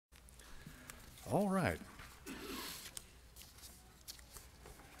All right.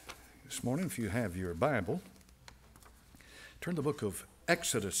 This morning, if you have your Bible, turn to the book of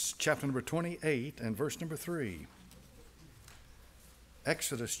Exodus, chapter number 28 and verse number 3.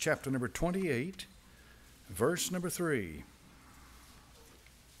 Exodus, chapter number 28, verse number 3.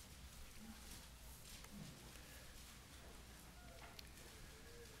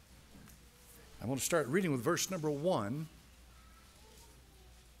 I want to start reading with verse number 1.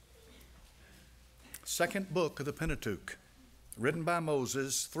 Second book of the Pentateuch, written by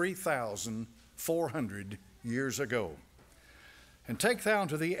Moses 3,400 years ago. And take thou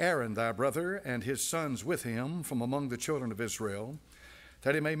unto thee Aaron thy brother and his sons with him from among the children of Israel,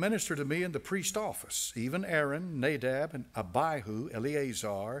 that he may minister to me in the priest office, even Aaron, Nadab and Abihu,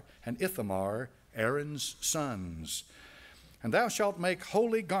 Eleazar and Ithamar, Aaron's sons. And thou shalt make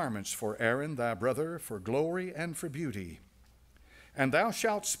holy garments for Aaron thy brother, for glory and for beauty. And thou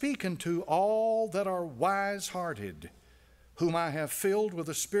shalt speak unto all that are wise-hearted, whom I have filled with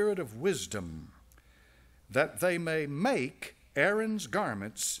the spirit of wisdom, that they may make Aaron's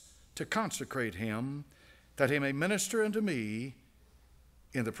garments to consecrate him, that he may minister unto me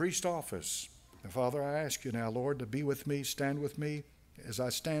in the priest office. Now, Father, I ask you now, Lord, to be with me, stand with me as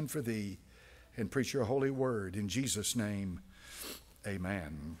I stand for thee and preach your holy word. In Jesus' name,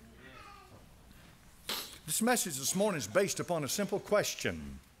 amen. This message this morning is based upon a simple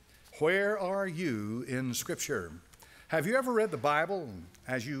question. Where are you in Scripture? Have you ever read the Bible?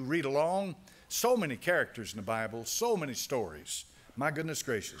 As you read along, so many characters in the Bible, so many stories. My goodness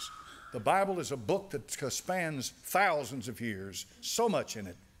gracious. The Bible is a book that spans thousands of years, so much in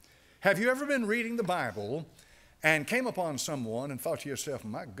it. Have you ever been reading the Bible and came upon someone and thought to yourself,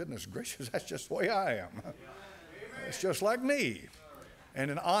 my goodness gracious, that's just the way I am. It's just like me. And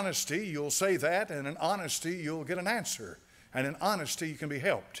in honesty, you'll say that, and in honesty, you'll get an answer. And in honesty, you can be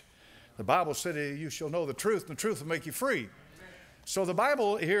helped. The Bible said, you shall know the truth, and the truth will make you free. So the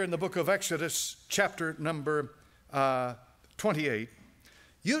Bible here in the book of Exodus, chapter number 28,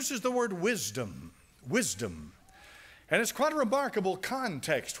 uses the word wisdom. Wisdom. And it's quite a remarkable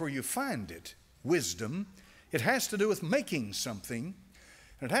context where you find it. Wisdom. It has to do with making something.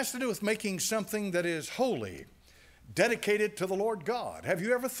 And it has to do with making something that is holy, dedicated to the Lord God. Have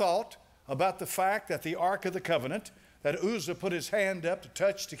you ever thought about the fact that the Ark of the Covenant, that Uzzah put his hand up to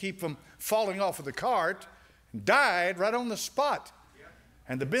touch to keep from falling off of the cart, died right on the spot?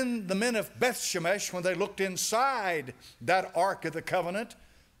 And the men of Beth Shemesh, when they looked inside that Ark of the Covenant,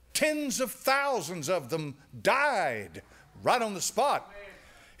 tens of thousands of them died right on the spot.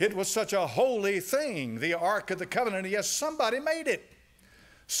 It was such a holy thing, the Ark of the Covenant. Yes, somebody made it.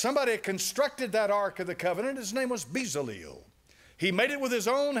 Somebody constructed that Ark of the Covenant. His name was Bezalel. He made it with his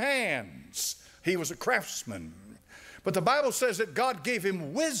own hands. He was a craftsman. But the Bible says that God gave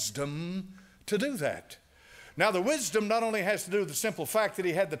him wisdom to do that. Now, the wisdom not only has to do with the simple fact that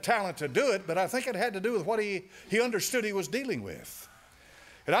he had the talent to do it, but I think it had to do with what he understood he was dealing with.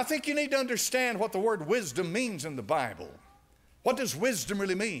 And I think you need to understand what the word wisdom means in the Bible. What does wisdom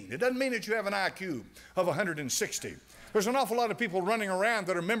really mean? It doesn't mean that you have an IQ of 160. There's an awful lot of people running around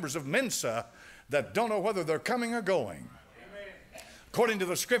that are members of Mensa that don't know whether they're coming or going. Amen. According to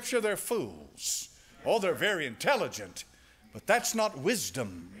the Scripture, they're fools. Oh, they're very intelligent, but that's not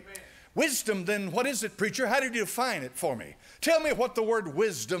wisdom. Amen. Wisdom, then, what is it, preacher? How did you define it for me? Tell me what the word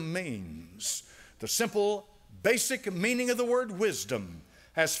wisdom means. The simple, basic meaning of the word wisdom,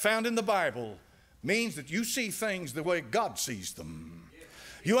 as found in the Bible, means that you see things the way God sees them.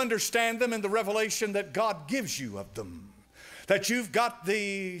 You understand them in the revelation that God gives you of them. That you've got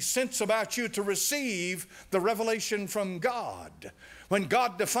the sense about you to receive the revelation from God. When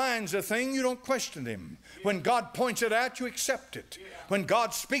God defines a thing, you don't question him. When God points it out, you accept it. When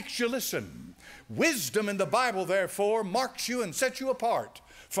God speaks, you listen. Wisdom in the Bible, therefore, marks you and sets you apart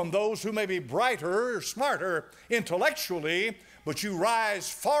from those who may be brighter or smarter intellectually, but you rise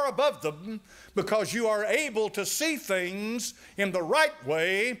far above them because you are able to see things in the right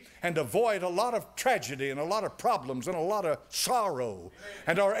way and avoid a lot of tragedy and a lot of problems and a lot of sorrow,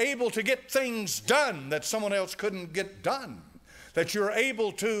 and are able to get things done that someone else couldn't get done. That you're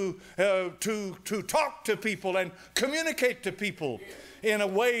able to talk to people and communicate to people in a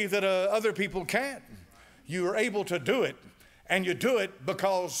way that other people can't. You're able to do it, and you do it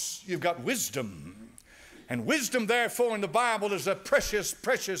because you've got wisdom. And wisdom, therefore, in the Bible is a precious,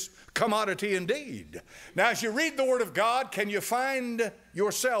 precious commodity indeed. Now, as you read the Word of God, can you find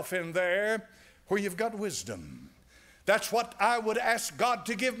yourself in there where you've got wisdom? That's what I would ask God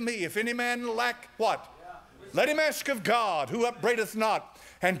to give me. If any man lack what? Let him ask of God, who upbraideth not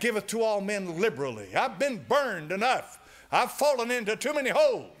and giveth to all men liberally. I've been burned enough. I've fallen into too many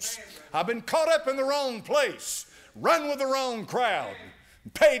holes. I've been caught up in the wrong place, run with the wrong crowd,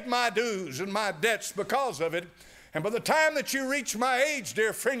 paid my dues and my debts because of it. And by the time that you reach my age,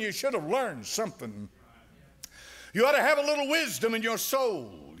 dear friend, you should have learned something. You ought to have a little wisdom in your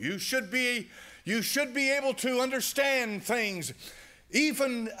soul. You should be able to understand things.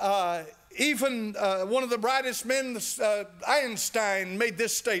 Even one of the brightest men, Einstein, made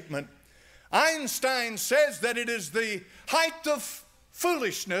this statement. Einstein says that it is the height of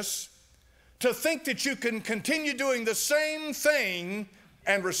foolishness to think that you can continue doing the same thing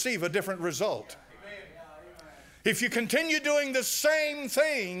and receive a different result. If you continue doing the same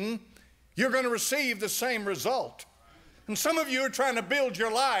thing, you're going to receive the same result. And some of you are trying to build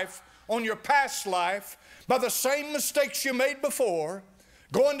your life on your past life by the same mistakes you made before,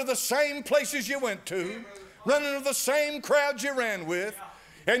 going to the same places you went to, running with the same crowds you ran with,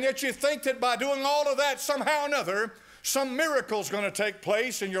 and yet you think that by doing all of that somehow or another, some miracle's going to take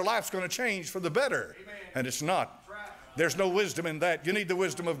place and your life's going to change for the better. And it's not. There's no wisdom in that. You need the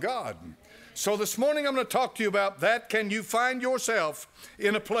wisdom of God. So this morning I'm going to talk to you about that. Can you find yourself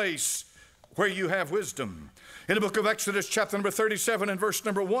in a place where you have wisdom? In the book of Exodus, chapter number 37 and verse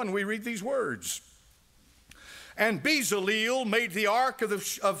number 1, we read these words. And Bezaleel made the ark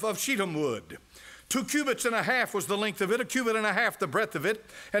of shittim wood. 2 cubits and a half was the length of it, 1.5 cubits the breadth of it,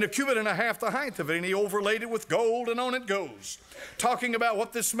 and 1.5 cubits the height of it. And he overlaid it with gold, and on it goes. Talking about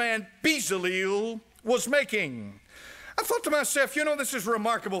what this man Bezaleel was making. I thought to myself, you know, this is a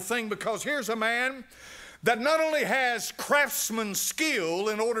remarkable thing, because here's a man that not only has craftsman skill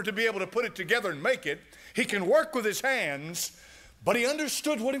in order to be able to put it together and make it, he can work with his hands, but he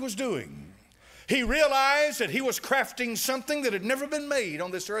understood what he was doing. He realized that he was crafting something that had never been made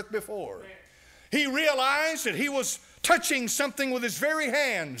on this earth before. He realized that he was touching something with his very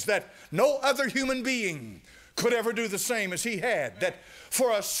hands that no other human being could ever do the same as he had. That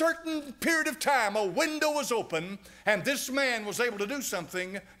for a certain period of time, a window was open, and this man was able to do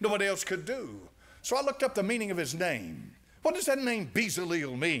something nobody else could do. So I looked up the meaning of his name. What does that name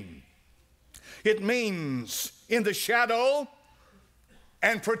Bezaleel mean? It means in the shadow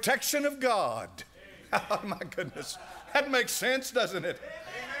and protection of God. Oh my goodness. That makes sense, doesn't it?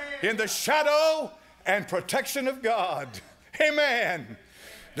 In the shadow and protection of God. Amen.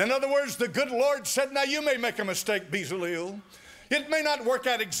 In other words, the good Lord said, now you may make a mistake, Bezaleel. It may not work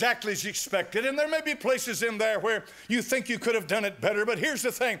out exactly as you expected, and there may be places in there where you think you could have done it better, but here's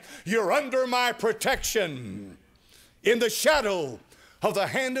the thing. You're under my protection in the shadow of the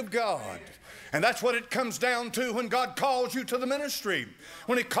hand of God. And that's what it comes down to when God calls you to the ministry,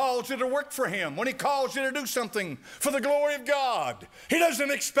 when he calls you to work for him, when he calls you to do something for the glory of God. He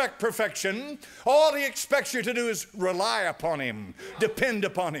doesn't expect perfection. All he expects you to do is rely upon him, depend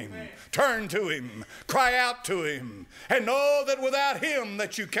upon him, turn to him, cry out to him, and know that without him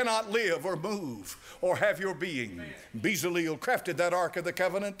that you cannot live or move or have your being. Bezaleel crafted that Ark of the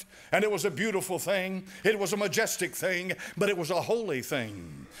Covenant, and it was a beautiful thing. It was a majestic thing, but it was a holy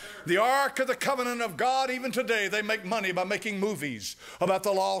thing. The Ark of the Covenant of God, even today, they make money by making movies about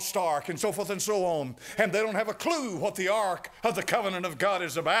the lost Ark and so forth and so on, and they don't have a clue what the Ark of the Covenant of God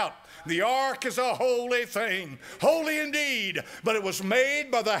is about. The Ark is a holy thing, holy indeed, but it was made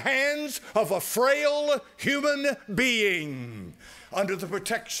by the hands of a frail human being under the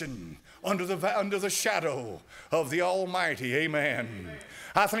protection, under the shadow of the Almighty. Amen.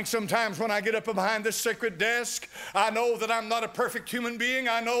 I think sometimes when I get up behind this sacred desk, I know that I'm not a perfect human being.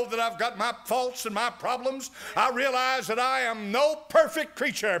 I know that I've got my faults and my problems. I realize that I am no perfect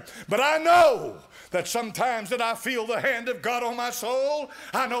creature, but I know that sometimes that I feel the hand of God on my soul.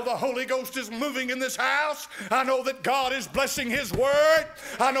 I know the Holy Ghost is moving in this house. I know that God is blessing his word.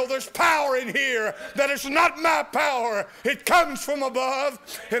 I know there's power in here that is not my power. It comes from above.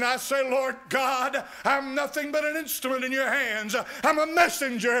 And I say, Lord God, I'm nothing but an instrument in your hands. I'm a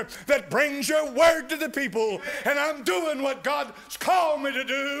messenger that brings your word to the people. And I'm doing what God's called me to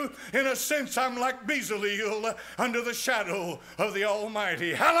do. In a sense, I'm like Bezaleel under the shadow of the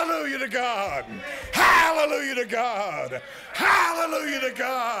Almighty. Hallelujah to God. Hallelujah to God. Hallelujah to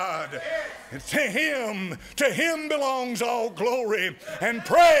God. And to him belongs all glory and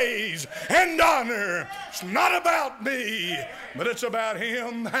praise and honor. It's not about me, but it's about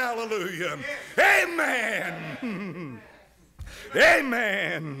him. Hallelujah. Amen.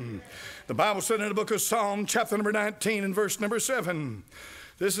 Amen. The Bible said in the book of Psalm, chapter number 19 and verse number 7.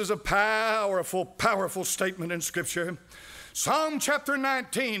 This is a powerful, powerful statement in Scripture. Psalm chapter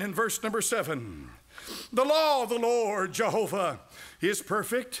 19 and verse number 7. The law of the Lord Jehovah is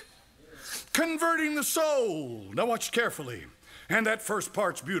perfect, converting the soul. Now watch carefully. And that first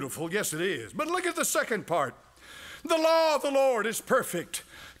part's beautiful. Yes, it is. But look at the second part. The law of the Lord is perfect,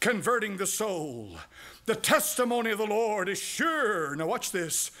 converting the soul. The testimony of the Lord is sure. Now watch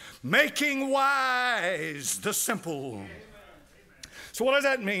this. Making wise the simple. So what does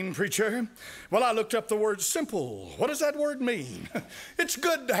that mean, preacher? Well, I looked up the word simple. What does that word mean? It's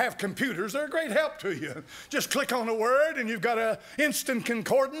good to have computers. They're a great help to you. Just click on a word and you've got an instant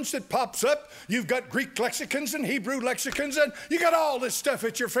concordance that pops up. You've got Greek lexicons and Hebrew lexicons, and you got all this stuff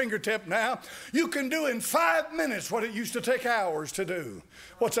at your fingertip now. You can do in 5 minutes what it used to take hours to do.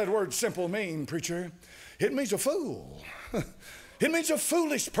 What's that word simple mean, preacher? It means a fool. It means a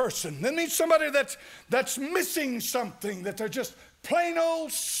foolish person. It means somebody that's missing something, that they're just plain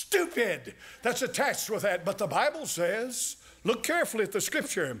old stupid that's attached with that. But the Bible says, look carefully at the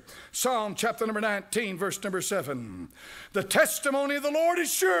scripture. Psalm chapter number 19, verse number 7. The testimony of the Lord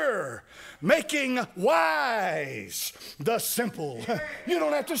is sure, making wise the simple. You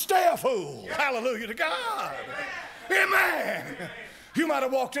don't have to stay a fool. Hallelujah to God. Amen. You might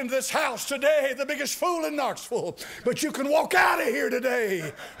have walked into this house today, the biggest fool in Knoxville, but you can walk out of here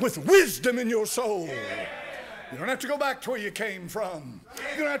today with wisdom in your soul. You don't have to go back to where you came from.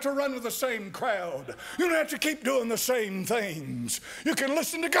 You don't have to run with the same crowd. You don't have to keep doing the same things. You can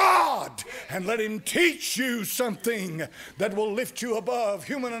listen to God and let Him teach you something that will lift you above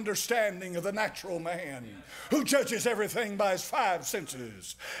human understanding of the natural man who judges everything by his 5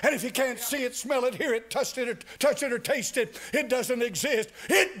 senses. And if you can't see it, smell it, hear it, touch it, or taste it, it doesn't exist.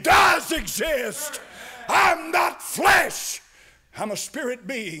 It does exist. I'm not flesh. I'm a spirit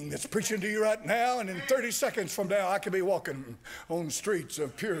being that's preaching to you right now, and in 30 seconds from now, I could be walking on streets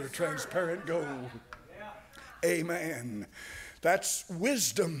of pure, transparent gold. Amen. That's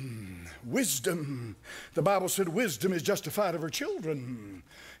wisdom. Wisdom. The Bible said wisdom is justified of her children.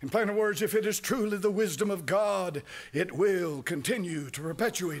 In plain words, if it is truly the wisdom of God, it will continue to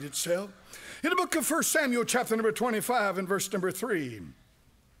perpetuate itself. In the book of 1 Samuel, chapter number 25, and verse number 3,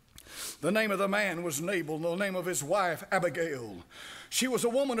 the name of the man was Nabal, the name of his wife Abigail. She was a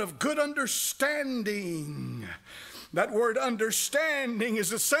woman of good understanding. That word understanding is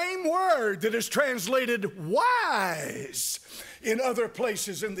the same word that is translated wise in other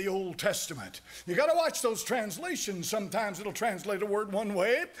places in the Old Testament. You got to watch those translations. Sometimes it'll translate a word one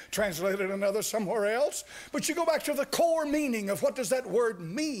way, translate it another somewhere else. But you go back to the core meaning of what does that word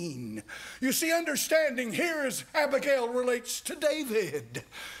mean. You see, understanding here as Abigail relates to David.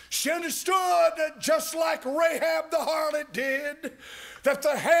 She understood that just like Rahab the harlot did, that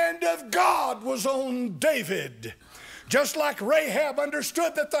the hand of God was on David. Just like Rahab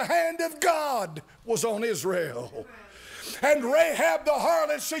understood that the hand of God was on Israel. And Rahab the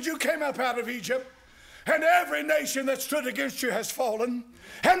harlot said, you came up out of Egypt, and every nation that stood against you has fallen,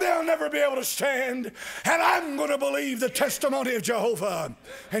 and they'll never be able to stand, and I'm going to believe the testimony of Jehovah.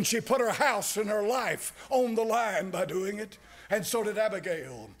 And she put her house and her life on the line by doing it. And so did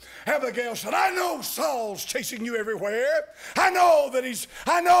Abigail. Abigail said, I know Saul's chasing you everywhere. I know that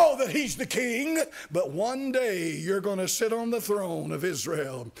he's the king. But one day you're going to sit on the throne of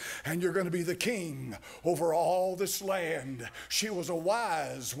Israel. And you're going to be the king over all this land. She was a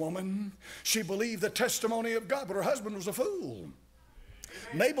wise woman. She believed the testimony of God. But her husband was a fool.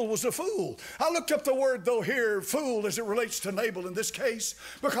 Nabal was a fool. I looked up the word, though, here, fool, as it relates to Nabal in this case,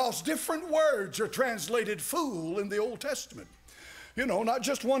 because different words are translated fool in the Old Testament. You know, not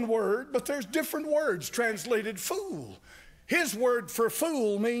just one word, but there's different words translated fool. His word for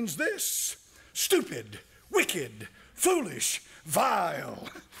fool means this: stupid, wicked, foolish, vile.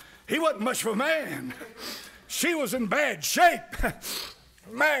 He wasn't much of a man. She was in bad shape,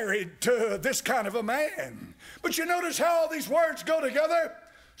 married to this kind of a man. But you notice how all these words go together?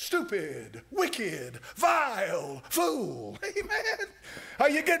 Stupid, wicked, vile, fool. Amen. Are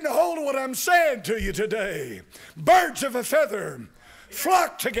you getting a hold of what I'm saying to you today? Birds of a feather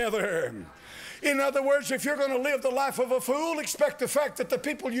flock together. In other words, if you're going to live the life of a fool, expect the fact that the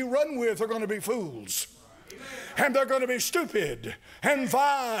people you run with are going to be fools. And they're going to be stupid and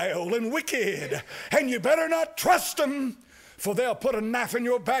vile and wicked. And you better not trust them, for they'll put a knife in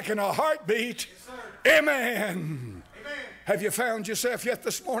your back in a heartbeat. Amen. Have you found yourself yet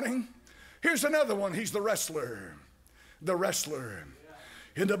this morning? Here's another one. He's the wrestler. The wrestler.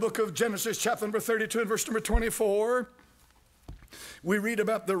 In the book of Genesis, chapter number 32 and verse number 24, we read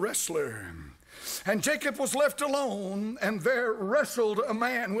about the wrestler. And Jacob was left alone, and there wrestled a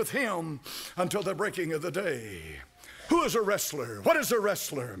man with him until the breaking of the day. Who is a wrestler? What is a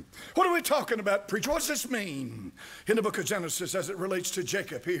wrestler? What are we talking about, preacher? What does this mean in the book of Genesis as it relates to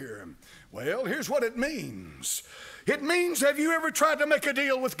Jacob here? Well, here's what it means. It means, have you ever tried to make a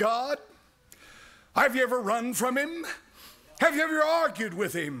deal with God? Have you ever run from Him? Have you ever argued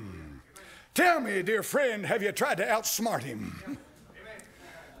with Him? Tell me, dear friend, have you tried to outsmart him?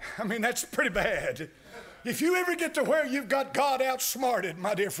 I mean, that's pretty bad. If you ever get to where you've got God outsmarted,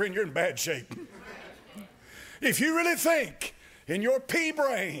 my dear friend, you're in bad shape. If you really think in your pea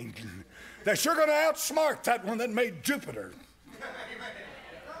brain that you're going to outsmart that one that made Jupiter,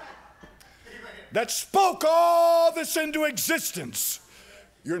 that spoke all this into existence,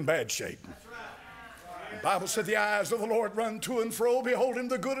 you're in bad shape. The Bible said the eyes of the Lord run to and fro, beholding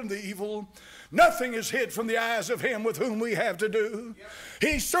the good and the evil. Nothing is hid from the eyes of him with whom we have to do.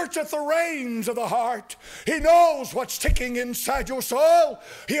 He searcheth the reins of the heart. He knows what's ticking inside your soul.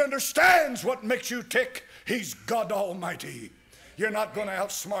 He understands what makes you tick. He's God Almighty. You're not going to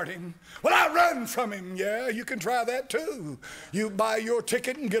outsmart him. Well, I run from him. Yeah, you can try that too. You buy your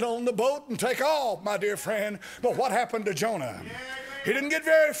ticket and get on the boat and take off, my dear friend. But what happened to Jonah? He didn't get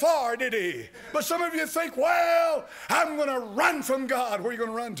very far, did he? But some of you think, well, I'm going to run from God. Where are you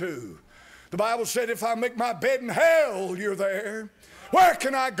going to run to? The Bible said, if I make my bed in hell, you're there. Where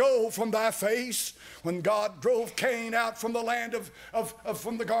can I go from thy face? When God drove Cain out from the land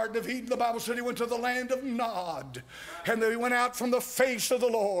from the Garden of Eden, the Bible said he went to the land of Nod. And he went out from the face of the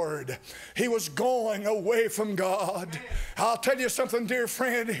Lord. He was going away from God. I'll tell you something, dear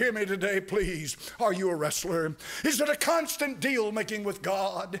friend, hear me today, please. Are you a wrestler? Is it a constant deal making with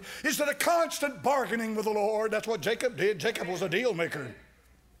God? Is it a constant bargaining with the Lord? That's what Jacob did. Jacob was a deal maker.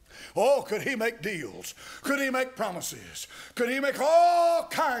 Oh, could he make deals? Could he make promises? Could he make all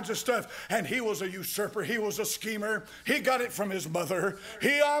kinds of stuff? And he was a usurper. He was a schemer. He got it from his mother.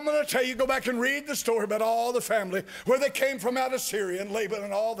 I'm going to tell you, go back and read the story about all the family, where they came from out of Syria and Laban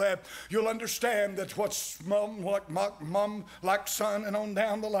and all that. You'll understand that what's mom like son and on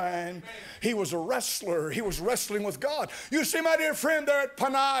down the line. He was a wrestler. He was wrestling with God. You see, my dear friend, there at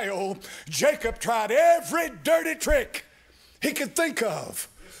Peniel, Jacob tried every dirty trick he could think of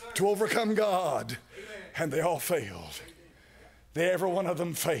to overcome God. And they all failed. Every one of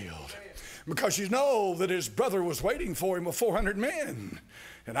them failed. Because you know that his brother was waiting for him with 400 men.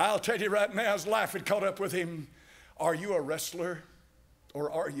 And I'll tell you right now, his life had caught up with him. Are you a wrestler, or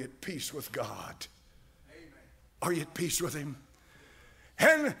are you at peace with God? Are you at peace with him?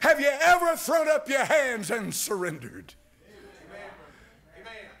 And have you ever thrown up your hands and surrendered?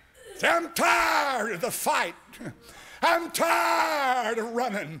 I'm tired of the fight. I'm tired of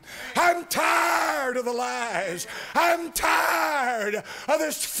running. I'm tired of the lies. I'm tired of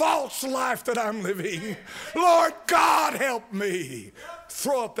this false life that I'm living. Lord God, help me.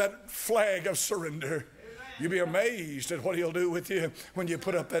 Throw up that flag of surrender. You'll be amazed at what he'll do with you when you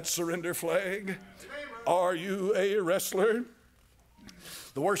put up that surrender flag. Are you a wrestler?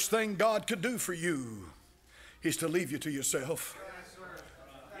 The worst thing God could do for you is to leave you to yourself.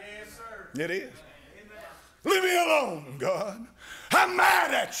 Yes, sir. It is. Leave me alone, God. I'm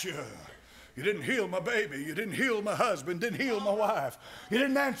mad at you. You didn't heal my baby. You didn't heal my husband. Didn't heal my wife. You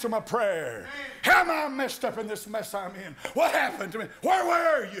didn't answer my prayer. How am I messed up in this mess I'm in? What happened to me? Where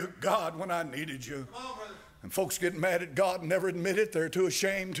were you, God, when I needed you? And folks get mad at God and never admit it. They're too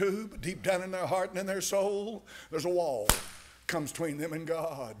ashamed to. But deep down in their heart and in their soul, there's a wall comes between them and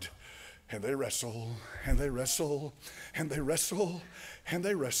God. And they wrestle, and they wrestle, and they wrestle, and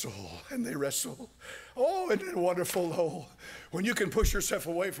they wrestle, and they wrestle. Oh, isn't it wonderful, though, when you can push yourself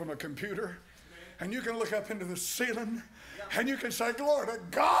away from a computer and you can look up into the ceiling and you can say, glory to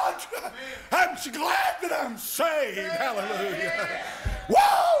God, I'm glad that I'm saved. Hallelujah.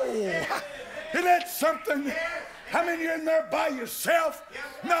 Whoa! Isn't that something? I mean, you're in there by yourself,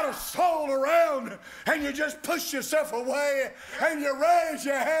 not a soul around, and you just push yourself away and you raise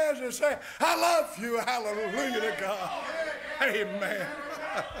your hands and say, I love you. Hallelujah to God. Amen.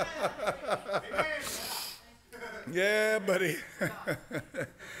 Yeah, buddy.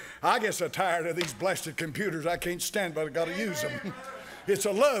 I get so tired of these blasted computers. I can't stand, but I got to use them. It's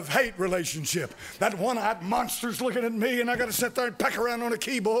a love-hate relationship. That one-eyed monster's looking at me, and I got to sit there and peck around on a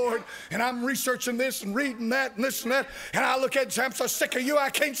keyboard, and I'm researching this and reading that and this and that, and I look at it and say, I'm so sick of you,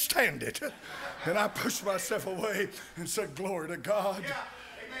 I can't stand it. And I push myself away and say, glory to God.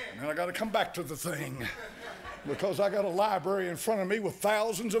 And I got to come back to the thing, because I got a library in front of me with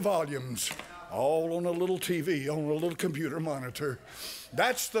thousands of volumes, all on a little TV, on a little computer monitor.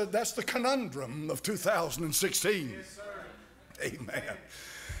 That's the conundrum of 2016. Yes, sir. Amen.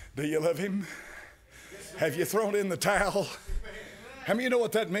 Do you love him? Have you thrown in the towel? How many of you know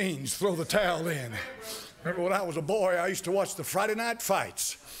what that means, throw the towel in? Remember when I was a boy, I used to watch the Friday night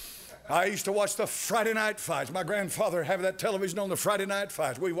fights. My grandfather had that television on, the Friday night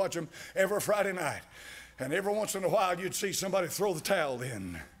fights. We watch them every Friday night. And every once in a while, you'd see somebody throw the towel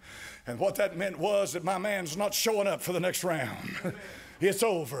in. And what that meant was that my man's not showing up for the next round. It's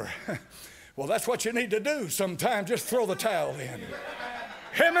over. Well, that's what you need to do sometimes. Just throw the towel in.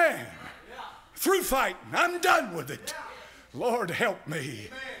 Amen. Through fighting. I'm done with it. Lord, help me.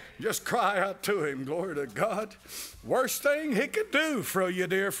 Just cry out to him. Glory to God. Worst thing he could do for you,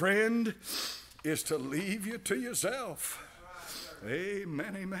 dear friend, is to leave you to yourself.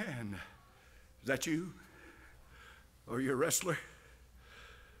 Amen, amen. Is that you? Or you a wrestler?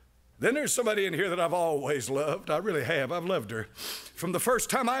 Then there's somebody in here that I've always loved. I really have. I've loved her. From the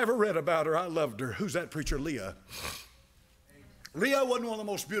first time I ever read about her, I loved her. Who's that preacher? Leah. Leah wasn't one of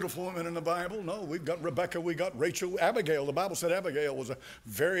the most beautiful women in the Bible. No, we've got Rebecca, we got Rachel, Abigail. The Bible said Abigail was a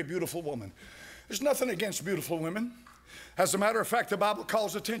very beautiful woman. There's nothing against beautiful women. As a matter of fact, the Bible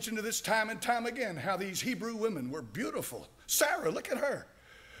calls attention to this time and time again, how these Hebrew women were beautiful. Sarah, look at her.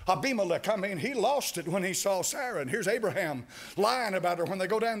 Abimelech, he lost it when he saw Sarah. And here's Abraham lying about her when they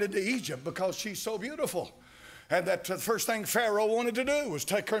go down into Egypt because she's so beautiful. And that the first thing Pharaoh wanted to do was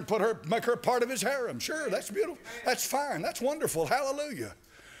take her and make her part of his harem. Sure, that's beautiful. That's fine. That's wonderful. Hallelujah.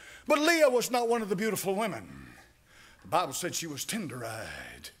 But Leah was not one of the beautiful women. The Bible said she was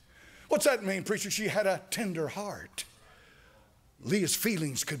tender-eyed. What's that mean, preacher? She had a tender heart. Leah's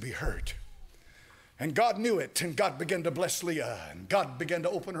feelings could be hurt. And God knew it, and God began to bless Leah, and God began to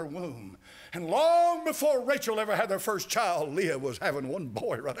open her womb. And long before Rachel ever had their first child, Leah was having one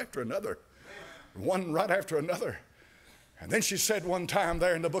boy right after another. One right after another. And then she said one time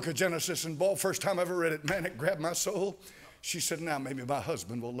there in the book of Genesis, and boy, first time I ever read it, man, it grabbed my soul. She said, now maybe my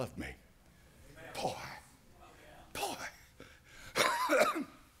husband will love me. Boy.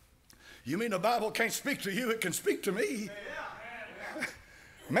 You mean the Bible can't speak to you? It can speak to me.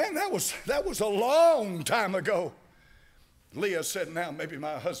 Man, that was a long time ago. Leah said, now maybe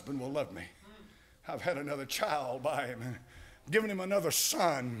my husband will love me. I've had another child by him and given him another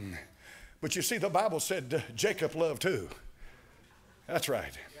son. But you see, the Bible said Jacob loved who? That's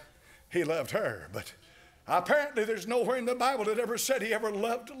right. He loved her. But apparently there's nowhere in the Bible that ever said he ever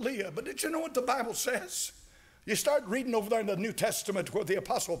loved Leah. But did you know what the Bible says? You start reading over there in the New Testament where the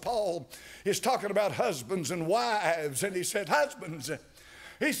Apostle Paul is talking about husbands and wives. And he said, husbands,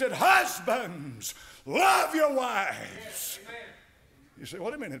 love your wives. You say,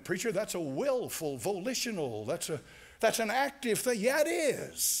 wait a minute, preacher, that's a willful, volitional, that's an active thing. Yeah, it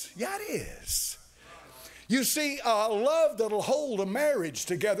is. Yeah, it is. You see, a love that'll hold a marriage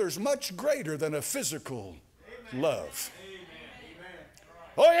together is much greater than a physical love.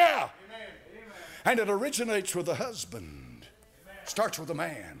 Oh, yeah. And it originates with the husband. Starts with the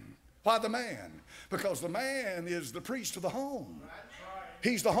man. Why the man? Because the man is the priest of the home.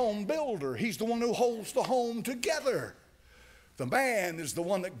 He's the home builder. He's the one who holds the home together. The man is the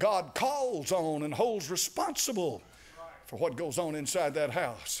one that God calls on and holds responsible for what goes on inside that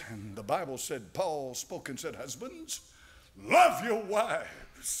house. And the Bible said, Paul spoke and said, husbands, love your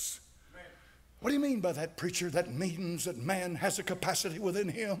wives. What do you mean by that, preacher? That means that man has a capacity within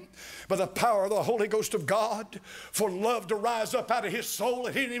him by the power of the Holy Ghost of God for love to rise up out of his soul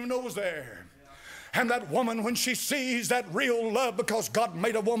that he didn't even know was there. And that woman, when she sees that real love, because God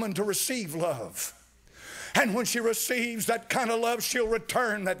made a woman to receive love. And when she receives that kind of love, she'll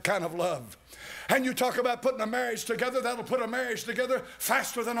return that kind of love. And you talk about putting a marriage together, that'll put a marriage together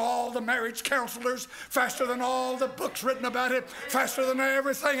faster than all the marriage counselors, faster than all the books written about it, faster than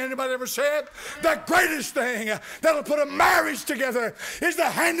everything anybody ever said. The greatest thing that'll put a marriage together is the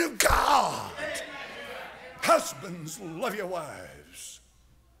hand of God. Husbands, love your wives.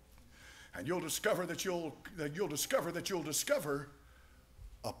 And you'll discover that you'll discover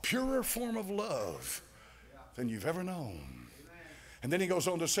a purer form of love than you've ever known. And then he goes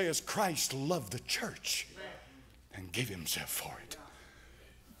on to say, as Christ loved the church and gave himself for it.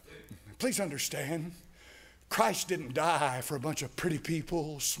 Please understand, Christ didn't die for a bunch of pretty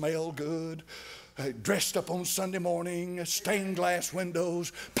people, smell good, dressed up on Sunday morning, stained glass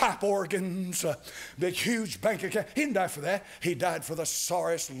windows, pipe organs, big huge bank account. He didn't die for that. He died for the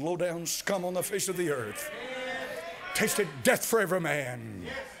sorriest, low-down scum on the face of the earth. Tasted death for every man.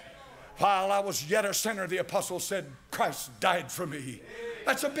 While I was yet a sinner, the apostle said, Christ died for me.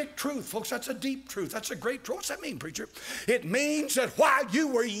 That's a big truth, folks. That's a deep truth. That's a great truth. What's that mean, preacher? It means that while you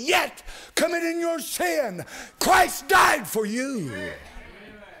were yet committing your sin, Christ died for you.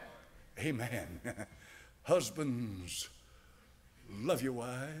 Amen. Husbands, love your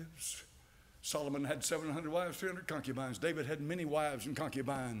wives. Solomon had 700 wives, 300 concubines. David had many wives and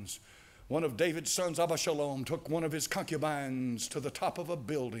concubines. One of David's sons, Absalom, took one of his concubines to the top of a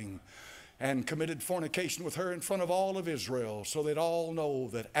building and committed fornication with her in front of all of Israel, so they'd all know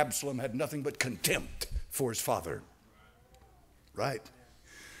that Absalom had nothing but contempt for his father. Right?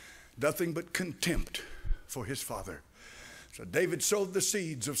 Nothing but contempt for his father. So David sowed the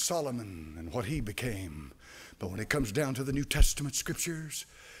seeds of Solomon and what he became. But when it comes down to the New Testament scriptures,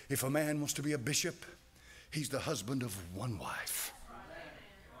 if a man wants to be a bishop, he's the husband of one wife.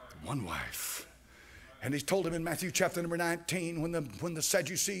 One wife. And he told him in Matthew chapter number 19, when the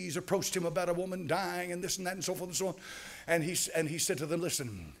Sadducees approached him about a woman dying and this and that and so forth and so on, and he said to them,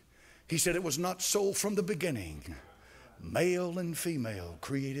 listen, he said, it was not so from the beginning. Male and female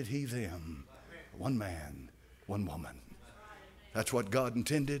created he them. One man, one woman. That's what God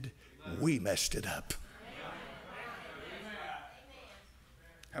intended. We messed it up.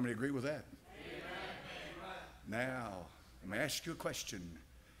 How many agree with that? Now, let me ask you a question.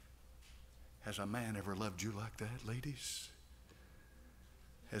 Has a man ever loved you like that, ladies?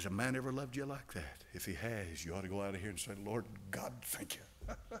 Has a man ever loved you like that? If he has, you ought to go out of here and say, Lord God, thank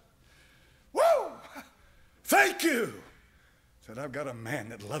you. Whoa! Thank you! Said, I've got a man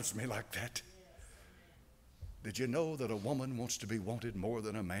that loves me like that. Did you know that a woman wants to be wanted more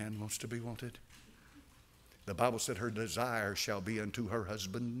than a man wants to be wanted? The Bible said her desire shall be unto her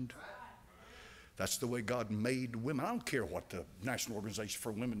husband. That's the way God made women. I don't care what the National Organization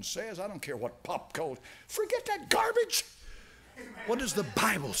for Women says. I don't care what pop culture. Forget that garbage. What does the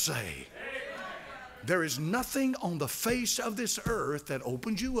Bible say? There is nothing on the face of this earth that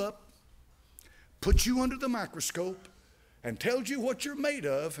opens you up, puts you under the microscope, and tells you what you're made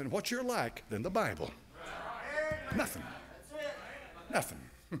of and what you're like than the Bible. Nothing. Nothing.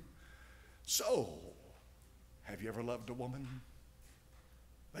 So, have you ever loved a woman?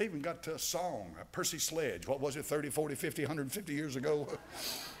 They even got to a song, Percy Sledge. What was it, 30, 40, 50, 150 years ago?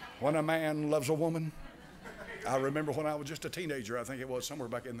 When a man loves a woman. I remember when I was just a teenager, I think it was, somewhere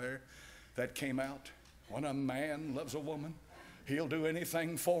back in there, that came out. When a man loves a woman, he'll do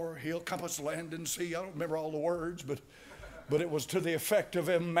anything for her. He'll compass land and sea. I don't remember all the words, but it was to the effect of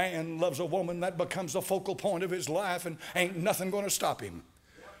a man loves a woman. That becomes the focal point of his life, and ain't nothing going to stop him.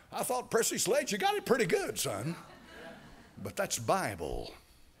 I thought, Percy Sledge, you got it pretty good, son. But that's Bible.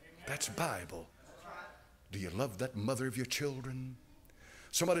 That's Bible. Do you love that mother of your children?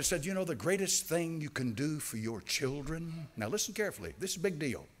 Somebody said, you know, the greatest thing you can do for your children. Now listen carefully. This is a big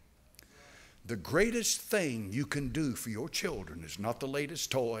deal. The greatest thing you can do for your children is not the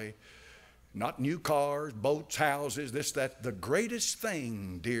latest toy, not new cars, boats, houses, this, that. The greatest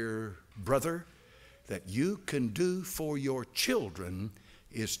thing, dear brother, that you can do for your children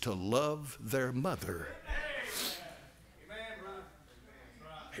is to love their mother.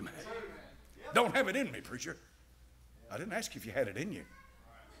 Amen. Don't have it in me, preacher. I didn't ask you if you had it in you.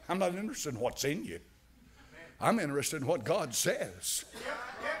 I'm not interested in what's in you. I'm interested in what God says.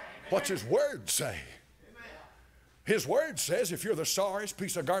 What's His Word say? His Word says if you're the sorriest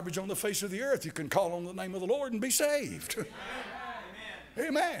piece of garbage on the face of the earth, you can call on the name of the Lord and be saved.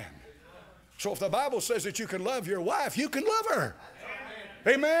 Amen. So if the Bible says that you can love your wife, you can love her.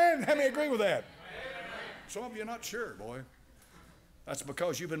 Amen. How many agree with that? Some of you are not sure, boy. That's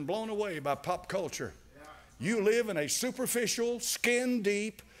because you've been blown away by pop culture. You live in a superficial,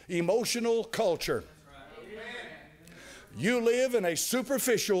 skin-deep, emotional culture. You live in a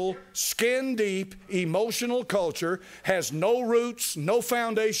superficial, skin-deep, emotional culture, has no roots, no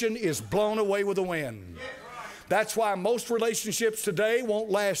foundation, is blown away with the wind. That's why most relationships today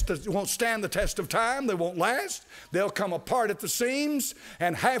won't stand the test of time. They won't last. They'll come apart at the seams,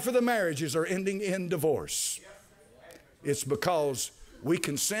 and half of the marriages are ending in divorce. It's because we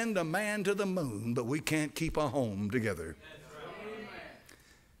can send a man to the moon, but we can't keep a home together.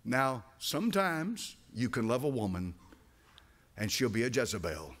 Now, sometimes you can love a woman, and she'll be a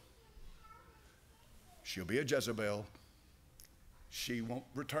Jezebel. She'll be a Jezebel. She won't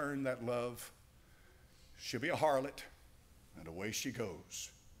return that love. She'll be a harlot, and away she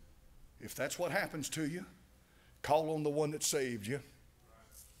goes. If that's what happens to you, call on the one that saved you,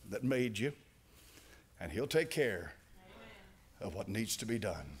 that made you, and He'll take care of what needs to be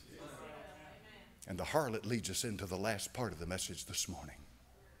done. And the harlot leads us into the last part of the message this morning.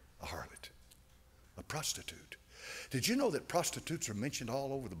 A harlot, a prostitute. Did you know that prostitutes are mentioned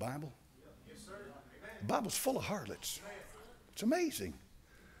all over the Bible? Yes, sir. The Bible's full of harlots. It's amazing.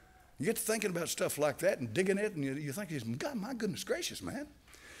 You get to thinking about stuff like that and digging it, and you think, God, my goodness gracious, man.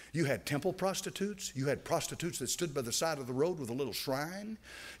 You had temple prostitutes. You had prostitutes that stood by the side of the road with a little shrine.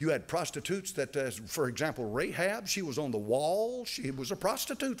 You had prostitutes that, for example, Rahab, she was on the wall. She was a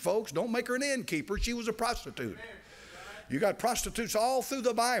prostitute, folks. Don't make her an innkeeper. She was a prostitute. You got prostitutes all through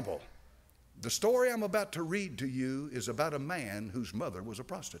the Bible. The story I'm about to read to you is about a man whose mother was a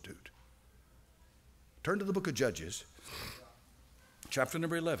prostitute. Turn to the book of Judges, chapter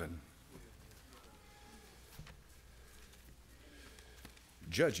number 11.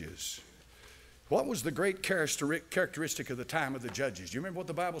 Judges. What was the great characteristic of the time of the judges? Do you remember what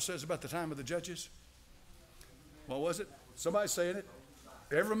the Bible says about the time of the judges? What was it? Somebody saying it?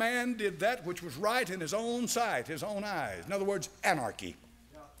 Every man did that which was right in his own sight, his own eyes. In other words, anarchy.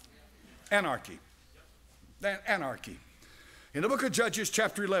 Anarchy. Anarchy. In the book of Judges,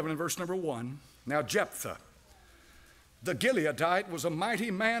 chapter 11, and verse number 1, now Jephthah, the Gileadite, was a mighty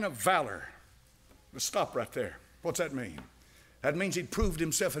man of valor. Let's stop right there. What's that mean? That means he'd proved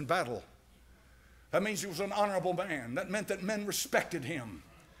himself in battle. That means he was an honorable man. That meant that men respected him.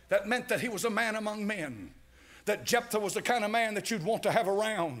 That meant that he was a man among men. That Jephthah was the kind of man that you'd want to have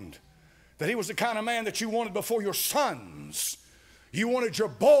around. That he was the kind of man that you wanted before your sons. You wanted your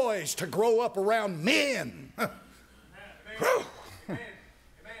boys to grow up around men. Amen. Amen.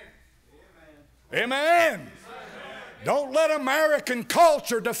 Amen. Don't let American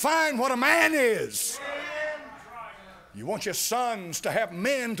culture define what a man is. You want your sons to have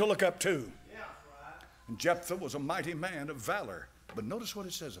men to look up to. And Jephthah was a mighty man of valor. But notice what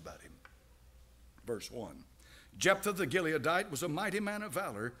it says about him. Verse 1. Jephthah the Gileadite was a mighty man of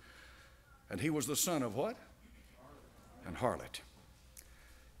valor, and he was the son of what? An harlot.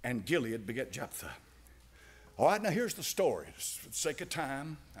 And Gilead begat Jephthah. All right, now here's the story. For the sake of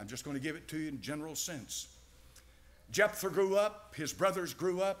time, I'm just going to give it to you in general sense. Jephthah grew up. His brothers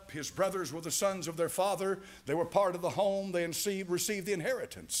grew up. His brothers were the sons of their father. They were part of the home. They received the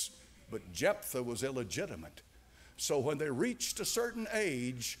inheritance. But Jephthah was illegitimate. So when they reached a certain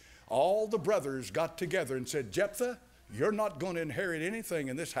age, all the brothers got together and said, Jephthah, you're not going to inherit anything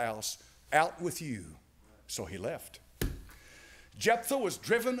in this house. Out with you. So he left. Jephthah was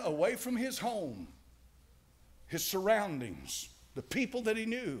driven away from his home, his surroundings, the people that he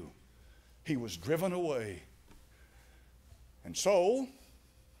knew. He was driven away. And so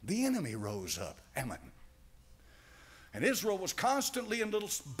the enemy rose up, Ammon. And Israel was constantly in little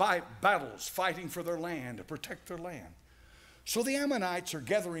battles fighting for their land, to protect their land. So the Ammonites are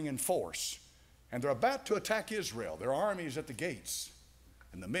gathering in force, and they're about to attack Israel. Their army is at the gates,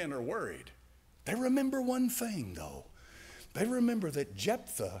 and the men are worried. They remember one thing, though. They remember that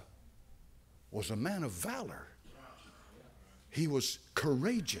Jephthah was a man of valor. He was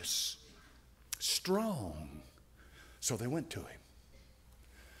courageous, strong. So they went to him.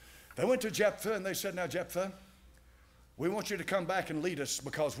 They went to Jephthah, and they said, now, Jephthah, we want you to come back and lead us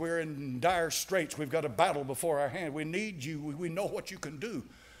because we're in dire straits. We've got a battle before our hand. We need you. We know what you can do.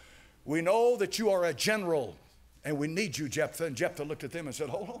 We know that you are a general, and we need you, Jephthah. And Jephthah looked at them and said,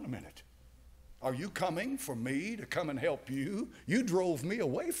 hold on a minute. Are you coming for me to come and help you? You drove me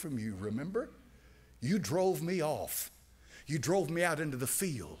away from you, remember? You drove me off. You drove me out into the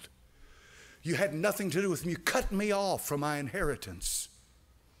field. You had nothing to do with me. You cut me off from my inheritance.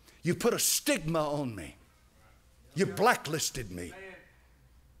 You put a stigma on me. You blacklisted me.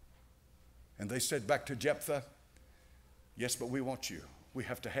 And they said back to Jephthah, yes, but we want you. We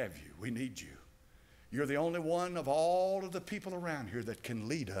have to have you. We need you. You're the only one of all of the people around here that can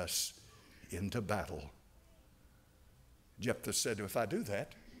lead us into battle. Jephthah said, if I do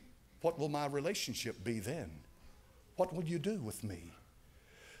that, what will my relationship be then? What will you do with me?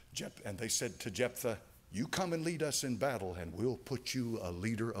 And they said to Jephthah, you come and lead us in battle, and we'll put you a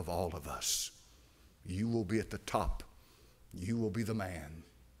leader of all of us. You will be at the top. You will be the man.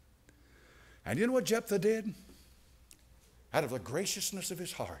 And you know what Jephthah did? Out of the graciousness of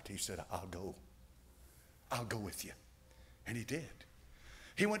his heart, he said, I'll go. I'll go with you. And he did.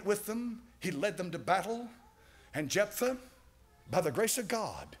 He went with them. He led them to battle. And Jephthah, by the grace of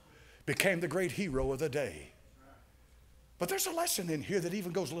God, became the great hero of the day. But there's a lesson in here that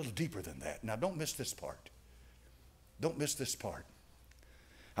even goes a little deeper than that. Now, don't miss this part. Don't miss this part.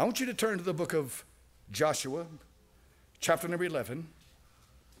 I want you to turn to the book of Joshua, chapter number 11,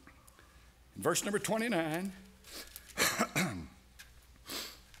 verse number 29.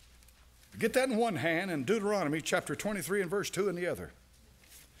 Get that in one hand, and Deuteronomy chapter 23 and verse 2 in the other.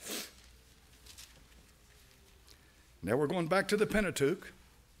 Now we're going back to the Pentateuch.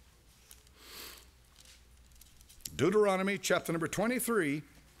 Deuteronomy chapter number 23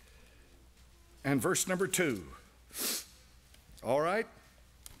 and verse number 2. All right?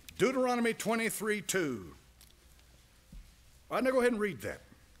 Deuteronomy 23, 2. All right, now go ahead and read that.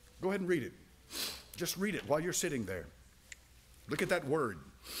 Go ahead and read it. Just read it while you're sitting there. Look at that word.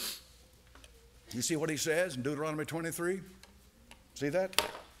 You see what he says in Deuteronomy 23? See that?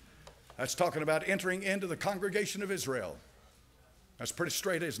 That's talking about entering into the congregation of Israel. That's pretty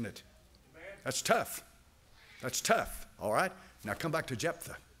straight, isn't it? That's tough. That's tough. All right? Now come back to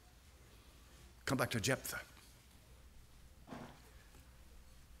Jephthah. Come back to Jephthah.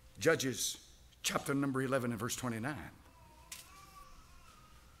 Judges chapter number 11 and verse 29.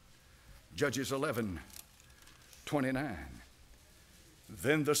 Judges 11:29.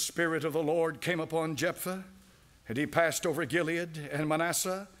 Then the Spirit of the Lord came upon Jephthah, and he passed over Gilead and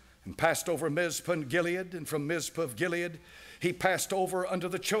Manasseh, and passed over Mizpah and Gilead, and from Mizpah of Gilead he passed over unto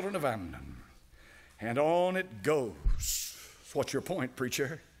the children of Ammon. And on it goes. What's your point,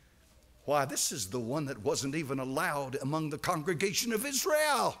 preacher? Why, this is the one that wasn't even allowed among the congregation of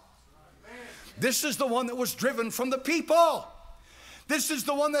Israel. This is the one that was driven from the people. This is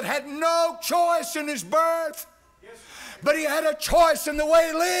the one that had no choice in his birth, but he had a choice in the way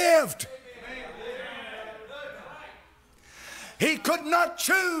he lived. He could not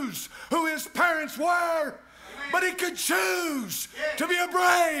choose who his parents were, but he could choose to be a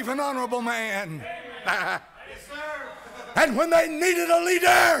brave and honorable man. And when they needed a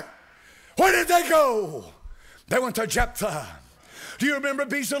leader, where did they go? They went to Jephthah. Do you remember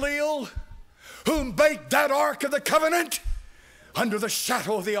Bezaleel, whom baked that ark of the covenant under the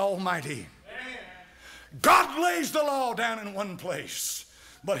shadow of the Almighty? God lays the law down in one place,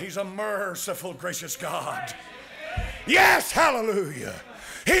 but he's a merciful, gracious God. Yes, hallelujah.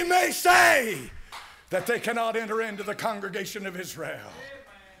 He may say that they cannot enter into the congregation of Israel,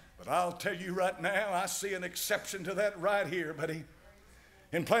 but I'll tell you right now, I see an exception to that right here, buddy.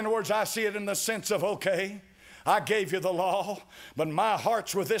 In plain words, I see it in the sense of, okay, I gave you the law, but my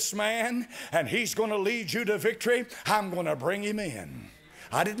heart's with this man, and he's going to lead you to victory. I'm going to bring him in.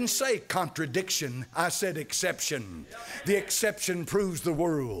 I didn't say contradiction. I said exception. The exception proves the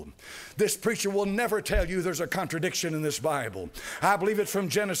rule. This preacher will never tell you there's a contradiction in this Bible. I believe it's from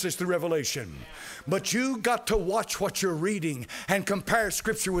Genesis to Revelation. But you got to watch what you're reading and compare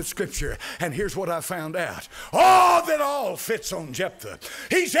Scripture with Scripture. And here's what I found out. Oh, that all fits on Jephthah.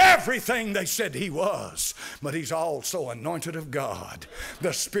 He's everything they said he was, but he's also anointed of God.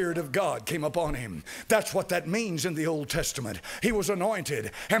 The Spirit of God came upon him. That's what that means in the Old Testament. He was anointed.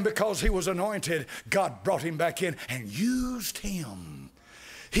 And because he was anointed, God brought him back in and used him.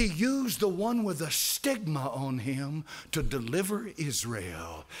 He used the one with a stigma on him to deliver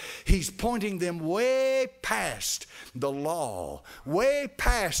Israel. He's pointing them way past the law, way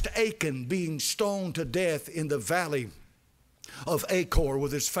past Achan being stoned to death in the valley of Achor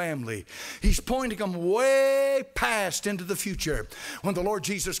with his family. He's pointing them way past into the future when the Lord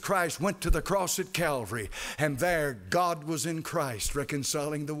Jesus Christ went to the cross at Calvary, and there God was in Christ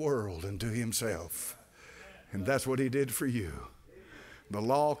reconciling the world unto himself. And that's what he did for you. The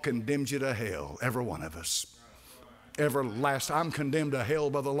law condemns you to hell, every one of us. I'm condemned to hell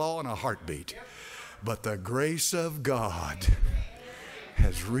by the law in a heartbeat. But the grace of God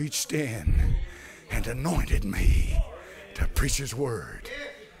has reached in and anointed me to preach his word.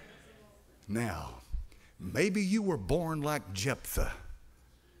 Now, maybe you were born like Jephthah.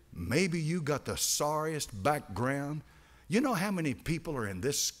 Maybe you got the sorriest background. You know how many people are in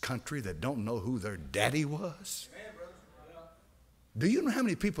this country that don't know who their daddy was? Do you know how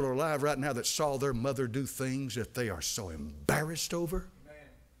many people are alive right now that saw their mother do things that they are so embarrassed over?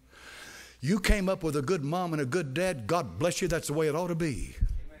 You came up with a good mom and a good dad. God bless you. That's the way it ought to be.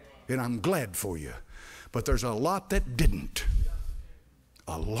 And I'm glad for you. But there's a lot that didn't.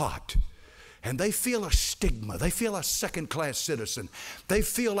 A lot. And they feel a stigma. They feel a second-class citizen. They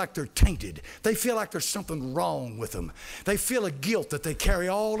feel like they're tainted. They feel like there's something wrong with them. They feel a guilt that they carry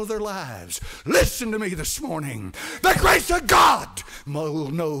all of their lives. Listen to me this morning. The grace of God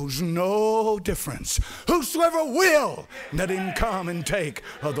knows no difference. Whosoever will, let him come and take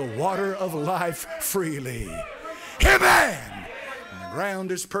of the water of life freely. Amen. And the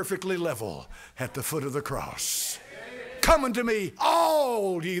ground is perfectly level at the foot of the cross. Come unto me,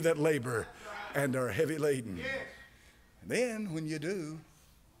 all ye that labor and are heavy laden. And then when you do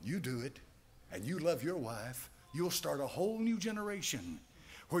it, and you love your wife, you'll start a whole new generation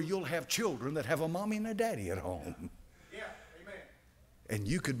where you'll have children that have a mommy and a daddy at home. Yeah, amen. And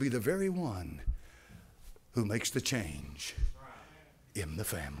you could be the very one who makes the change in the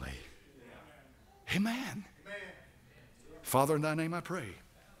family. Amen. Amen. Father, in thy name I pray.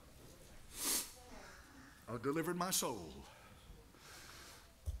 I've delivered my soul.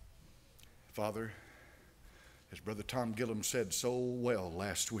 Father, as Brother Tom Gillum said so well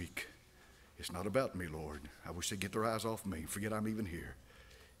last week, it's not about me, Lord. I wish they'd get their eyes off me. Forget I'm even here.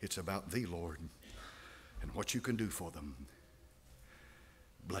 It's about thee, Lord, and what you can do for them.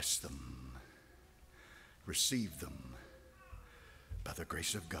 Bless them. Receive them by the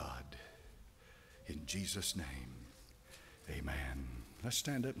grace of God. In Jesus' name, amen. Let's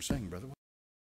stand up and sing, brother.